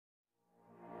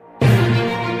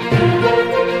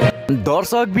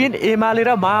दर्शकबिन एमाले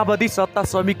र माओवादी सत्ता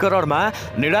समीकरणमा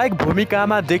निर्णायक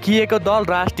भूमिकामा देखिएको दल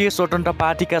राष्ट्रिय स्वतन्त्र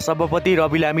पार्टीका सभापति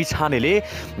रवि लामी छानेले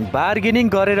बार्गेनिङ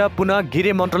गरेर पुनः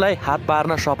गृह मन्त्रालय हात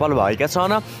पार्न सफल भएका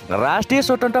छन्। राष्ट्रिय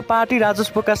स्वतन्त्र पार्टी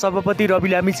राजस्वका सभापति रवि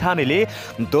लामी छानेले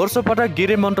दोस्रो पटक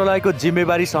गृह मन्त्रालयको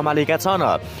जिम्मेवारी सम्हालेका छन्।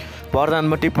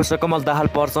 प्रधानमन्त्री पुष्पकमल दाहाल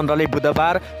प्रचण्डले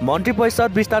बुधबार मन्त्री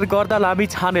परिषद विस्तार गर्दा लामी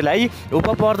छानेलाई उप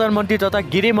प्रधानमन्त्री तथा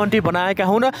गृह मन्त्री बनाएका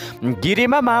हुन्।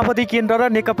 गृहमा माओवादी केन्द्र र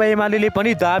नेकपा एमाले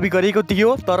पनि दाबी गरेको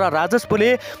थियो, तर राजस्वले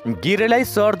गृहलाई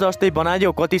सर जस्तै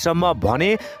बनायो। कतिसम्म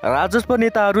भने राजस्व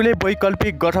नेताहरूले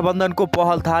वैकल्पिक गठबन्धनको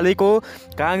पहल थालेको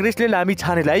काङ्ग्रेसले लामी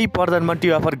छानेलाई प्रधानमन्त्री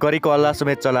अफर गरेको हल्ला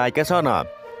समेत चलाएका छन्।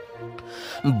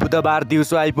 बुधबार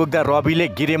दिउँसो आइपुग्दा रविले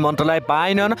गृह मन्त्रालय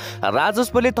पाएनन्,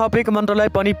 राजस्वले थपेको मन्त्रालय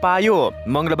पनि पायो।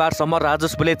 मङ्गलबारसम्म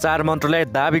राजस्वले 4 मन्त्रालय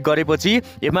दाबी गरेपछि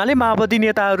एमाले माओवादी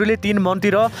नेताहरूले 3 मन्त्री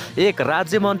र 1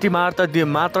 राज्य मन्त्री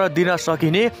मात्र दिन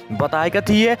सकिने बताएका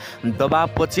थिए।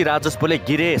 दबावपछि राजस्वले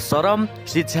गृह, श्रम,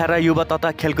 शिक्षा र युवा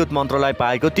तथा खेलकुद मन्त्रालय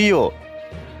पाएको थियो।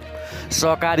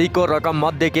 सहकारीको रकम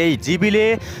मध्ये केही जीबीले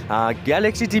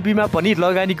ग्यालेक्सी टिभीमा पनि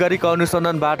लगानी गरेको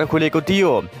अनुसन्धानबाट खुलेको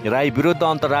थियो। राई विरुद्ध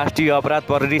अन्तर्राष्ट्रिय अपराध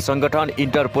प्रहरी सङ्गठन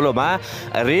इन्टरपोलमा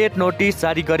रेड नोटिस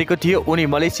जारी गरेको थियो। उनी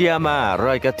मलेसियामा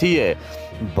रहेका थिए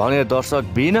भने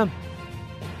दर्शकबिन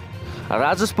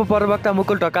राजस्व प्रवक्ता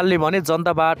मुकुल ढकालले भने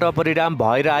जनताबाट परिणाम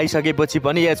भएर आइसकेपछि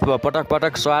पनि यस पटक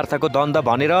पटक स्वार्थको द्वन्द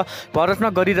भनेर प्रश्न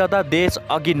गरिरहँदा देश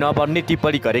अघि नबढ्ने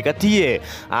टिप्पणी गरेका थिए।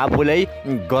 आफूलाई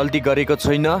गल्ती गरेको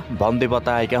छैन भन्दै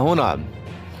बताएका हुन्।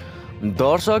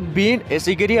 दर्शकबिन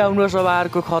यसैगरी आउनु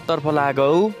सभाहरूको खतर्फ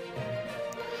लागौ।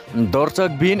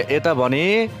 दर्शकबिन यता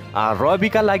भने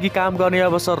रविका लागि काम गर्ने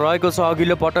अवसर रहेको छ।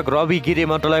 अघिल्लो पटक रवि गृह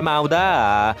मन्त्रालयमा आउँदा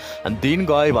दिन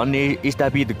गए भन्ने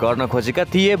स्थापित गर्न खोजेका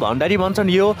थिए। भण्डारी भन्छन्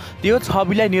त्यो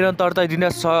छविलाई निरन्तरता दिन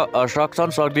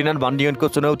सक्छन् सक्दैनन् भन्ने उनको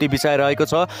चुनौती विषय रहेको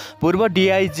छ। पूर्व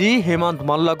डिआइजी हेमन्त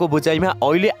मल्लको बुझाइमा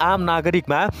अहिले आम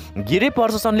नागरिकमा गृह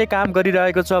प्रशासनले काम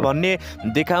गरिरहेको छ भन्ने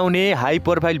देखाउने हाई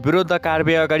प्रोफाइल विरुद्ध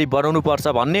कारबाही अगाडि बढाउनुपर्छ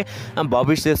भन्ने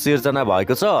भविष्य सिर्जना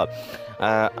भएको छ।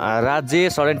 राज्य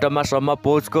षड्यन्त्रमा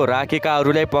पहुँचको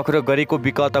राखेकाहरूलाई पक्राउ गरेको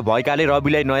विगत भएकाले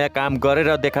रविलाई नयाँ काम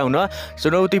गरेर देखाउन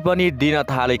चुनौती पनि दिन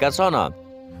थालेका छन्।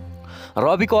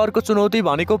 रविको अर्को चुनौती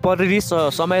भनेको प्रहरी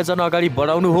समायोजन अगाडि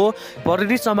बढाउनु हो।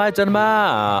 प्रहरी समायोजनमा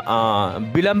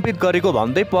विलम्बित गरेको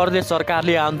भन्दै प्रदेश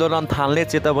सरकारले आन्दोलन थाल्ने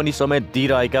चेतावनी समेत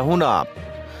दिइरहेका हुन्।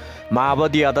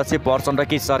 माओवादी अध्यक्ष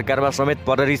प्रचण्डकी सरकारमा समेत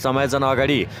प्रहरी समायोजन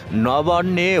अगाडि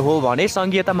नबढ्ने हो भने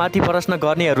संघीयतामाथि प्रश्न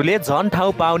गर्नेहरूले झन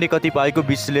ठाउँ पाउने कतिपयको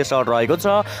विश्लेषण रहेको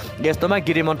छ। यस्तोमा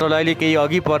गृह मन्त्रालयले केही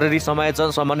अघि प्रहरी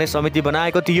समायोजन समन्वय समिति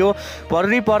बनाएको थियो।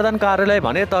 प्रहरी प्रधान कार्यालय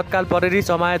भने तत्काल प्रहरी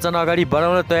समायोजन अगाडि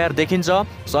बढाउन तयार देखिन्छ।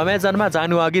 समायोजनमा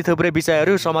जानु अघि थुप्रै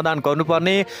विषयहरू समाधान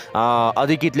गर्नुपर्ने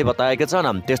अधिकृतले बताएका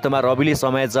छन्। त्यस्तोमा रविले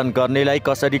समायोजन गर्नेलाई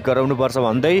कसरी गराउनुपर्छ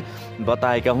भन्दै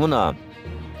बताएका हुन्।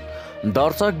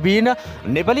 दर्शकबिन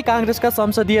नेपाली काङ्ग्रेसका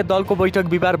संसदीय दलको बैठक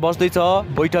बिहिबार बस्दैछ।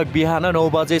 बैठक बिहान 9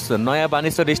 बजे नयाँ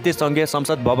बानेश्वर स्थित सङ्घीय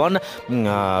संसद भवन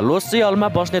लोसे हलमा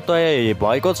बस्ने तय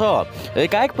भएको छ।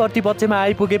 एकाएक प्रतिपक्षमा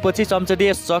आइपुगेपछि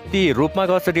संसदीय शक्ति रूपमा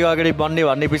कसरी अगाडि बढ्ने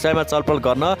भन्ने विषयमा छलफल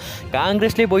गर्न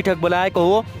काङ्ग्रेसले बैठक बोलाएको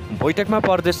हो। बैठकमा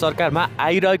प्रदेश सरकारमा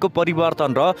आइरहेको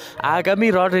परिवर्तन र आगामी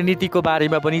रणनीतिको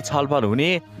बारेमा पनि छलफल हुने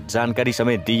जानकारी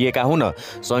समेत दिएका हुन्।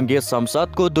 सङ्घीय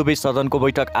संसदको दुवै सदनको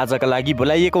बैठक आजका लागि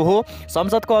बोलाइएको हो।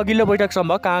 संसदको अघिल्लो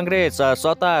बैठकसम्म काङ्ग्रेस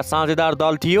सत्ता साझेदार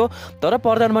दल थियो, तर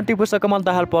प्रधानमन्त्री पुष्पकमल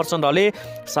दाहाल प्रचण्डले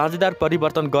साझेदार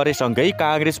परिवर्तन गरेसँगै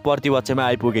काङ्ग्रेस प्रतिपक्षमा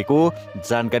आइपुगेको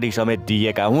जानकारी समेत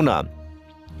दिएका हुन्।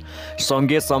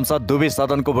 सङ्घीय संसद दुवै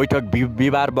सदनको बैठक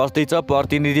बिहिबार बस्दैछ।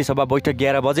 प्रतिनिधि सभा बैठक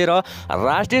 11 बजे र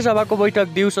राष्ट्रिय सभाको बैठक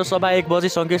दिउँसो सभा 1 बजे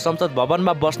सङ्घीय संसद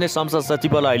भवनमा बस्ने संसद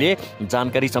सचिवालयले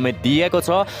जानकारी समेत दिएको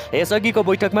छ। यसअघिको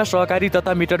बैठकमा सहकारी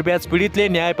तथा मिटर ब्याज पीडितले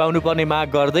न्याय पाउनुपर्ने माग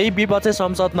गर्दै विपक्ष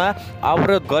संसदमा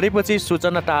अवरोध गरेपछि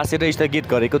सूचना टाँसेर स्थगित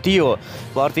गरेको थियो।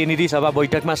 प्रतिनिधि सभा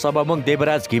बैठकमा सभामुख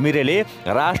देवराज घिमिरेले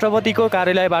राष्ट्रपतिको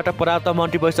कार्यालयबाट प्राप्त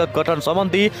मन्त्री परिषद गठन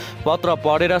सम्बन्धी पत्र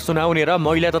पढेर सुनाउने र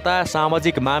महिला तथा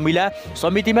सामाजिक मामिला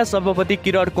समितिमा सभापति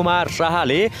किरण कुमार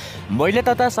शाहले महिला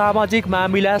तथा सामाजिक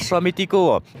मामिला समितिको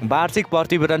वार्षिक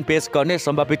प्रतिवेदन पेश गर्ने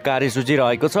सम्भावित कार्यसूची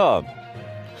रहेको छ।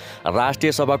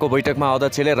 राष्ट्रिय सभाको बैठकमा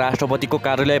अध्यक्षले राष्ट्रपतिको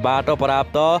कार्यालयबाट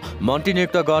प्राप्त मन्त्री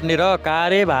नियुक्त गर्ने र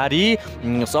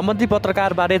कार्यभारी सम्बन्धी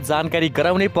पत्रकारबारे जानकारी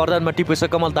गराउने प्रधानमन्त्री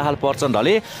पुष्पकमल दाहाल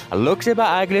प्रचण्डले लोकसेवा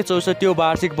आयोगले 64औं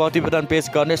वार्षिक प्रतिवेदन पेश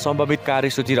गर्ने सम्भावित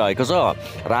कार्यसूची रहेको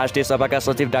छ। राष्ट्रिय सभाका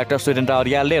सचिव डाक्टर सुरेन्द्र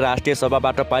अर्यालले राष्ट्रिय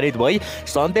सभाबाट पारित भई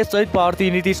सन्देशसहित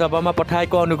प्रतिनिधि सभामा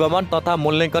पठाएको अनुगमन तथा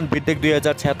मूल्याङ्कन विधेयक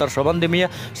 2076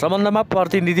 सम्बन्धमा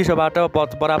प्रतिनिधि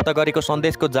सभाबाट प्राप्त गरेको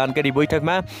सन्देशको जानकारी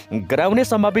बैठकमा गराउने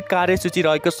सम्भावित कार्यसूची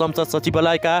रहेको संसद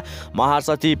सचिवालयका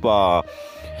महासचिव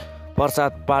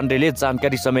प्रसाद पाण्डेले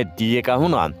जानकारी समेत दिएका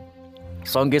हुन्।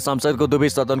 सङ्घीय संसदको दुवै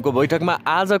सदनको बैठकमा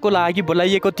आजको लागि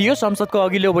बोलाइएको थियो। संसदको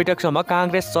अघिल्लो बैठकसम्म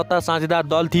काङ्ग्रेस सत्ता साझेदार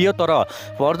दल थियो, तर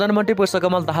प्रधानमन्त्री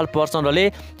पुष्पकमल दाहाल प्रचण्डले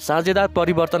साझेदार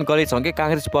परिवर्तन गरेसँगै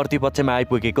काङ्ग्रेस प्रतिपक्षमा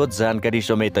आइपुगेको जानकारी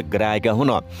समेत गराएका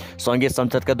हुन्। सङ्घीय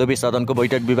संसदका दुवै सदनको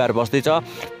बैठक बिहिबार बस्दैछ।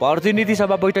 प्रतिनिधि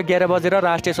सभा बैठक 11 बजे र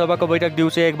राष्ट्रिय सभाको बैठक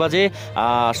दिउँसो 1 बजे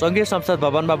सङ्घीय संसद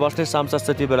भवनमा बस्ने सांसद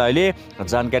सचिवालयले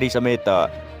जानकारी समेत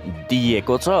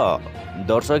दिएको छ।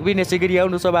 दर्शकबिन यसै गरी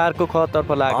आउनु सभाहरूको खतर्फ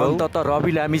लाग्यो। अन्ततः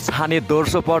रवि लामिछाने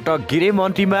दोस्रो पटक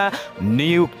गृहमन्त्रीमा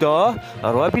नियुक्त।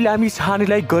 रवि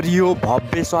लामिछानेलाई गरियो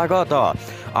भव्य स्वागत।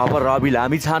 अब रवि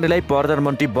लामिछानेलाई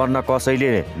प्रधानमन्त्री बन्न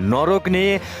कसैले नरोक्ने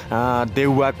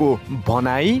देउवाको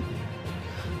भनाई।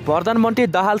 प्रधानमन्त्री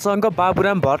दाहालसँग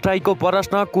बाबुराम भट्टराईको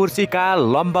प्रश्न, कुर्सीकाल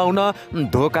लम्बाउन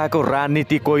धोकाको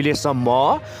राजनीति कहिलेसम्म।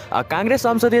 काङ्ग्रेस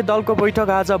संसदीय दलको बैठक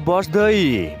आज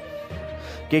बस्दै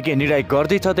के निर्णय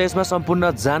गर्दैछ त्यसमा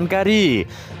सम्पूर्ण जानकारी।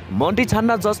 मन्त्री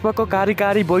छान्न जसपाको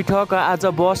कार्यकारी बैठक आज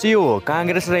बस्यो।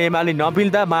 काङ्ग्रेस र एमाले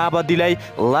नमिल्दा माओवादीलाई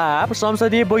लाभ।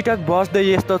 संसदीय बैठक बस्दै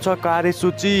यस्तो छ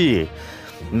कार्यसूची।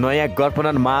 नयाँ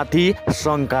गठबन्धनमाथि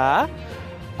शङ्का।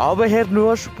 अब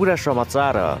हेर्नुहोस् पुरा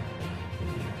समाचार।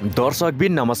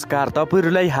 दर्शकबिन नमस्कार,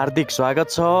 तपाईँहरूलाई हार्दिक स्वागत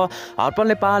छ हर्पल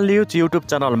नेपाल न्युज युट्युब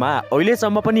च्यानलमा।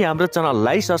 अहिलेसम्म पनि हाम्रो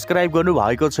च्यानललाई सब्सक्राइब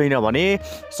गर्नुभएको छैन भने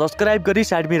सब्सक्राइब गरी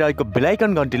साइडमा रहेको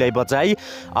बेलायकन घन्टीलाई बजाई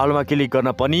अलमा क्लिक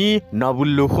गर्न पनि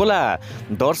नभुल्नु होला।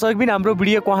 दर्शकबिन हाम्रो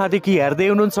भिडियो कहाँदेखि हेर्दै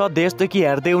हुनुहुन्छ, देशदेखि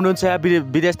हेर्दै हुनुहुन्छ या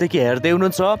विदेशदेखि हेर्दै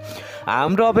हुनुहुन्छ,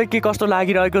 हाम्रो अब के कस्तो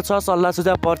लागिरहेको छ, सल्लाह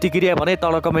सुझाव प्रतिक्रिया भने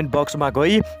तल कमेन्ट बक्समा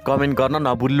गई कमेन्ट गर्न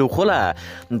नभुल्नु होला।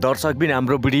 दर्शकबिन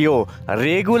हाम्रो भिडियो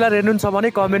रेगुलर हेर्नुहुन्छ भने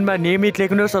कमेन्टमा नियमित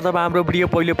लेख्नुहोस्, अथवा हाम्रो भिडियो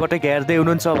पहिलोपटक हेर्दै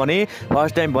हुनुहुन्छ भने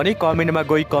फर्स्ट टाइम भने कमेन्टमा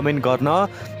गई कमेन्ट गर्न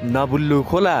नभुल्नु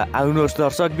होला। आउनुहोस्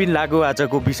दर्शकबिन लागु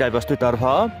आजको विषयवस्तुतर्फ।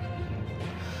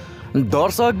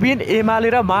 दर्शकबिन एमाले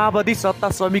र माओवादी सत्ता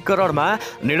समीकरणमा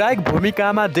निर्णायक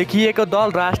भूमिकामा देखिएको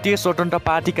दल राष्ट्रिय स्वतन्त्र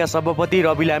पार्टीका सभापति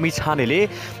रवि लामिछानेले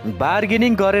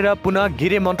बार्गेनिङ गरेर पुनः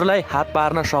गृह मन्त्रालय हात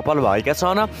पार्न सफल भएका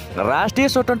छन्। राष्ट्रिय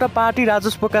स्वतन्त्र पार्टी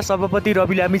राजस्वका सभापति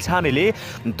रवि लामिछानेले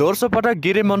दोस्रो पटक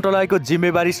गृह मन्त्रालयको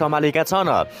जिम्मेवारी सम्हालेका छन्।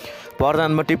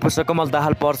 प्रधानमन्त्री पुष्पकमल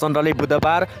दाहाल प्रचण्डले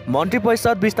बुधबार मन्त्री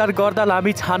परिषद विस्तार गर्दा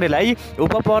लामिछानेलाई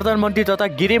उप प्रधानमन्त्री तथा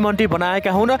गृहमन्त्री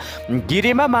बनाएका हुन्।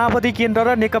 गृहमा माओवादी केन्द्र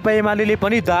र नेकपा एमाले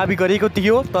पनि दाबी गरेको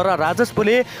थियो, तर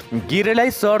राजस्वले गृहलाई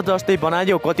सर जस्तै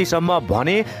बनायो। कतिसम्म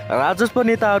भने राजस्व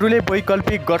नेताहरूले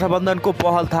वैकल्पिक गठबन्धनको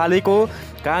पहल थालेको।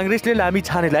 काङ्ग्रेसले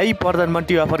लामिछानेलाई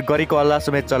प्रधानमन्त्री अफर गरेको हल्ला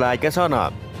समेत चलाएका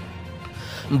छन्।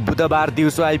 बुधबार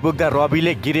दिउँसो आइपुग्दा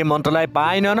रविले गृह मन्त्रालय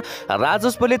पाएनन्,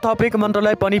 राजस्वले थप एक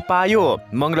मन्त्रालय पनि पायो।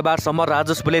 मङ्गलबारसम्म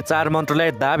राजस्वले 4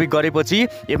 मन्त्रालय दाबी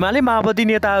गरेपछि एमाले माओवादी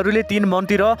नेताहरूले 3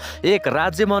 मन्त्री र 1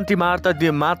 राज्य मन्त्री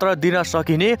मात्र दिन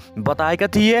सकिने बताएका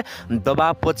थिए।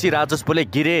 दबावपछि राजस्वले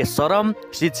गृह, श्रम,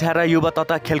 शिक्षा र युवा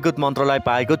तथा खेलकुद मन्त्रालय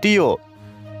पाएको थियो।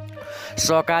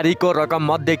 सहकारीको रकम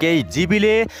मध्ये केही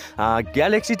जीबीले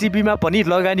ग्यालेक्सी टिभीमा पनि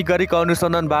लगानी गरेको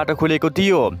अनुसन्धानबाट खुलेको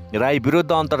थियो। राई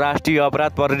विरुद्ध अन्तर्राष्ट्रिय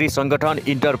अपराध प्रहरी सङ्गठन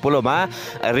इन्टरपोलमा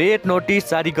रेड नोटिस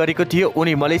जारी गरेको थियो।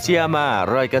 उनी मलेसियामा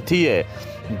रहेका थिए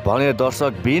भने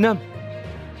दर्शकबिन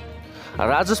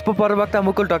राजस्व प्रवक्ता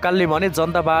मुकुल ढकालले भने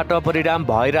जनताबाट परिणाम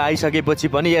भएर आइसकेपछि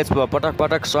पनि यस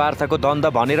पटक स्वार्थको द्वन्द्व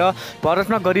भनेर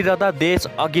प्रश्न गरिरहँदा देश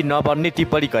अघि नबढ्ने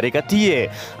टिप्पणी गरेका थिए।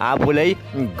 आफूलाई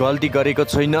गल्ती गरेको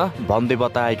छैन भन्दै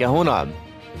बताएका हुन्।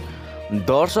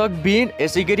 दर्शकबिन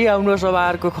यसै गरी आउनु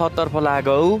सभाहरूको खतर्फ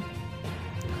लागौ।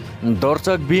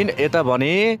 दर्शकबिन यता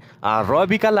भने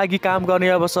रविका लागि काम गर्ने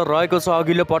अवसर रहेको छ।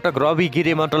 अघिल्लो पटक रवि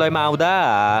गृह मन्त्रालयमा आउँदा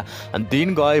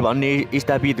दिन गए भन्ने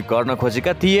स्थापित गर्न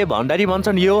खोजेका थिए। भण्डारी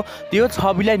भन्छन् त्यो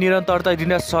छविलाई निरन्तरता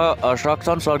दिन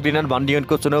सक्छन् सक्दैनन् भन्ने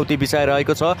उनको चुनौती विषय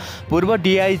रहेको छ। पूर्व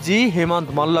डिआइजी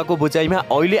हेमन्त मल्लको बुझाइमा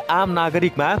अहिले आम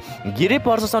नागरिकमा गृह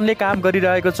प्रशासनले काम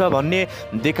गरिरहेको छ भन्ने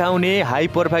देखाउने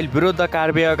हाई प्रोफाइल विरुद्ध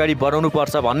कारबाही अगाडि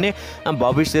बढाउनुपर्छ भन्ने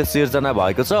भविष्य सिर्जना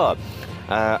भएको छ।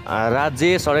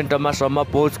 राज्य षड्यन्त्रमा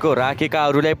पहुँचको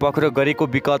राखेकाहरूलाई पक्रो गरेको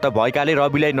विकल्प भएकाले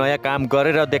रविलाई नयाँ काम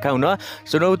गरेर देखाउन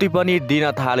चुनौती पनि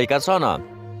दिन थालेका छन्।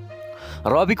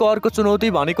 रविको अर्को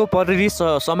चुनौती भनेको प्रहरी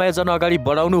समायोजन अगाडि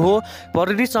बढाउनु हो।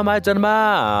 प्रहरी समायोजनमा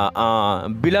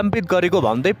विलम्बित गरेको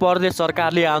भन्दै प्रदेश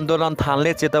सरकारले आन्दोलन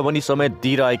थाल्ने चेतावनी समेत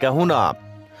दिइरहेका हुन्।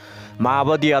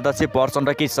 माओवादी अध्यक्ष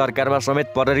प्रचण्डकी सरकारमा समेत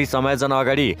प्रहरी समायोजन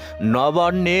अगाडि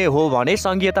नबढ्ने हो भने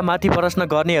संघीयतामाथि प्रश्न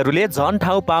गर्नेहरूले झन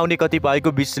ठाउँ पाउने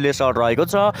कतिपयको विश्लेषण रहेको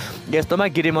छ। यस्तोमा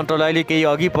गृह मन्त्रालयले केही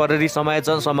अघि प्रहरी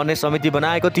समायोजन समन्वय समिति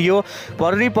बनाएको थियो।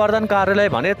 प्रहरी प्रधान कार्यालय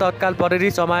भने तत्काल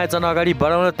प्रहरी समायोजन अगाडि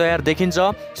बढाउन तयार देखिन्छ।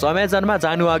 समायोजनमा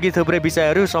जानु अघि थुप्रै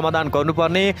विषयहरू समाधान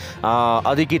गर्नुपर्ने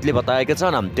अधिकृतले बताएका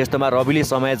छन्। त्यस्तोमा रविले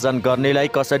समायोजन गर्नेलाई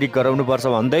कसरी गराउनुपर्छ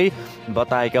भन्दै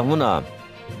बताएका हुन्।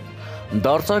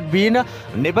 दर्शकबिन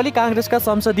नेपाली काङ्ग्रेसका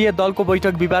संसदीय दलको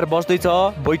बैठक बिहिबार बस्दैछ।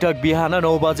 बैठक बिहान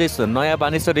 9 बजे नयाँ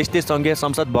बानेश्वर स्थित सङ्घीय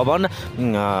संसद भवन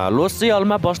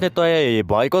लोकसेवामा बस्ने तय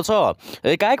भएको छ।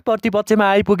 एकाएक प्रतिपक्षमा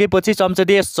आइपुगेपछि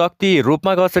संसदीय शक्ति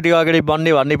रूपमा कसरी अगाडि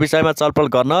बढ्ने भन्ने विषयमा छलफल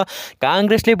गर्न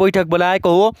काङ्ग्रेसले बैठक बोलाएको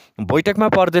हो। बैठकमा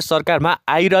प्रदेश सरकारमा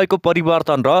आइरहेको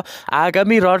परिवर्तन र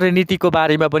आगामी रणनीतिको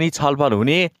बारेमा पनि छलफल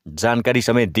हुने जानकारी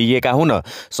समेत दिएका हुन्।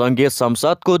 सङ्घीय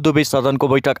संसदको दुवै सदनको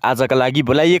बैठक आजका लागि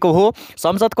बोलाइएको हो।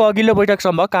 संसदको अघिल्लो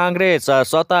बैठकसम्म काङ्ग्रेस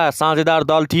सत्ता साझेदार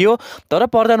दल थियो, तर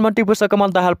प्रधानमन्त्री पुष्पकमल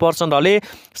दाहाल प्रचण्डले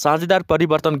साझेदार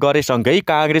परिवर्तन गरेसँगै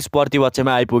काङ्ग्रेस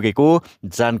प्रतिपक्षमा आइपुगेको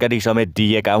जानकारी समेत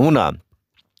दिएका हुन्।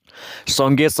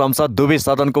 सङ्घीय संसद दुवै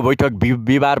सदनको बैठक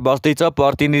बिहिबार बस्दैछ।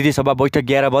 प्रतिनिधि सभा बैठक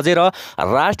 11 बजे र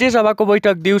राष्ट्रिय सभाको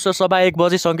बैठक दिउँसो सभा 1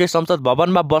 बजे सङ्घीय संसद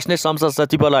भवनमा बस्ने संसद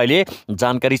सचिवालयले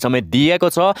जानकारी समेत दिएको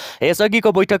छ।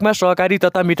 यसअघिको बैठकमा सहकारी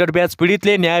तथा मिटर ब्याज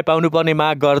पीडितले न्याय पाउनुपर्ने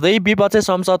माग गर्दै विपक्षी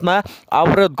संसदमा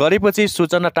अवरोध गरेपछि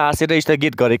सूचना टाँसेर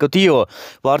स्थगित गरेको थियो।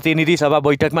 प्रतिनिधि सभा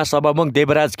बैठकमा सभामुख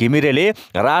देवराज घिमिरेले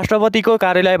राष्ट्रपतिको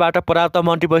कार्यालयबाट पर्याप्त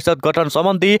मन्त्री परिषद गठन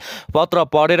सम्बन्धी पत्र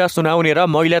पढेर सुनाउने र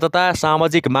महिला तथा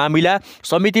सामाजिक मामिला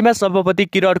समितिमा सभापति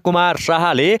किरण कुमार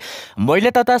शाहले महिला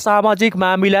तथा सामाजिक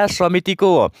मामिला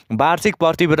समितिको वार्षिक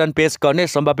प्रतिवेदन पेश गर्ने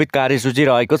सम्भावित कार्यसूची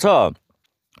रहेको छ।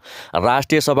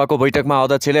 राष्ट्रिय सभाको बैठकमा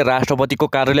अध्यक्षले राष्ट्रपतिको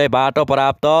कार्यालयबाट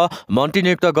पर्याप्त मन्त्री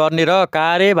नियुक्त गर्ने र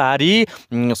कार्यभारी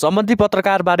सम्बन्धी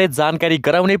पत्रकारबारे जानकारी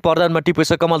गराउने प्रधानमन्त्री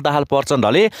पुष्पकमल दाहाल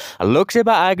प्रचण्डले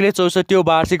लोकसेवा आयोगले 64औं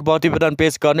वार्षिक प्रतिवेदन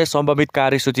पेश गर्ने सम्भावित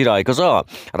कार्यसूची रहेको छ।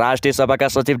 राष्ट्रिय सभाका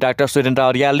सचिव डाक्टर सुरेन्द्र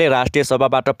अर्यालले राष्ट्रिय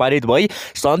सभाबाट पारित भई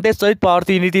सन्देशसहित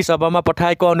प्रतिनिधि सभामा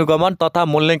पठाएको अनुगमन तथा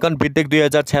मूल्याङ्कन विधेयक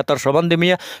 2076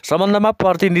 सम्बन्धमा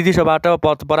प्रतिनिधि सभाबाट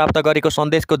प्राप्त गरेको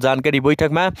सन्देशको जानकारी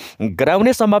बैठकमा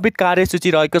गराउने सम्भावित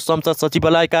कार्यसूची रहेको संसद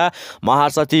सचिवालयका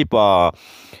महासचिव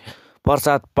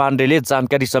प्रसाद पाण्डेले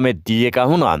जानकारी समेत दिएका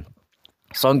हुन्।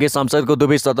 सङ्घीय संसदको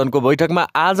दुवै सदनको बैठकमा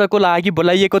आजको लागि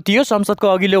बोलाइएको थियो। संसदको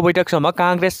अघिल्लो बैठकसम्म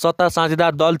काङ्ग्रेस सत्ता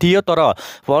साझेदार दल थियो, तर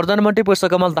प्रधानमन्त्री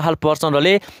पुष्पकमल दाहाल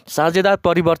प्रचण्डले साझेदार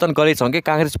परिवर्तन गरेसँगै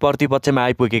काङ्ग्रेस प्रतिपक्षमा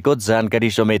आइपुगेको जानकारी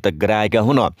समेत गराएका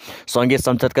हुन्। सङ्घीय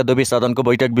संसदका दुवै सदनको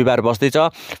बैठक बिहिबार बस्दैछ।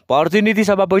 प्रतिनिधि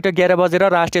सभा बैठक 11 बजे र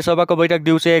राष्ट्रिय सभाको बैठक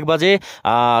दिउँसो 1 बजे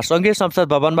सङ्घीय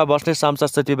संसद भवनमा बस्ने संसद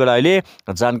सचिवालयले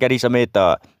जानकारी समेत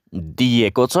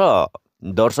दिएको छ।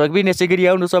 दर्शकबिन यसै गरी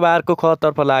आउनु सभाहरूको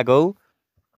खतर्फ लागौ।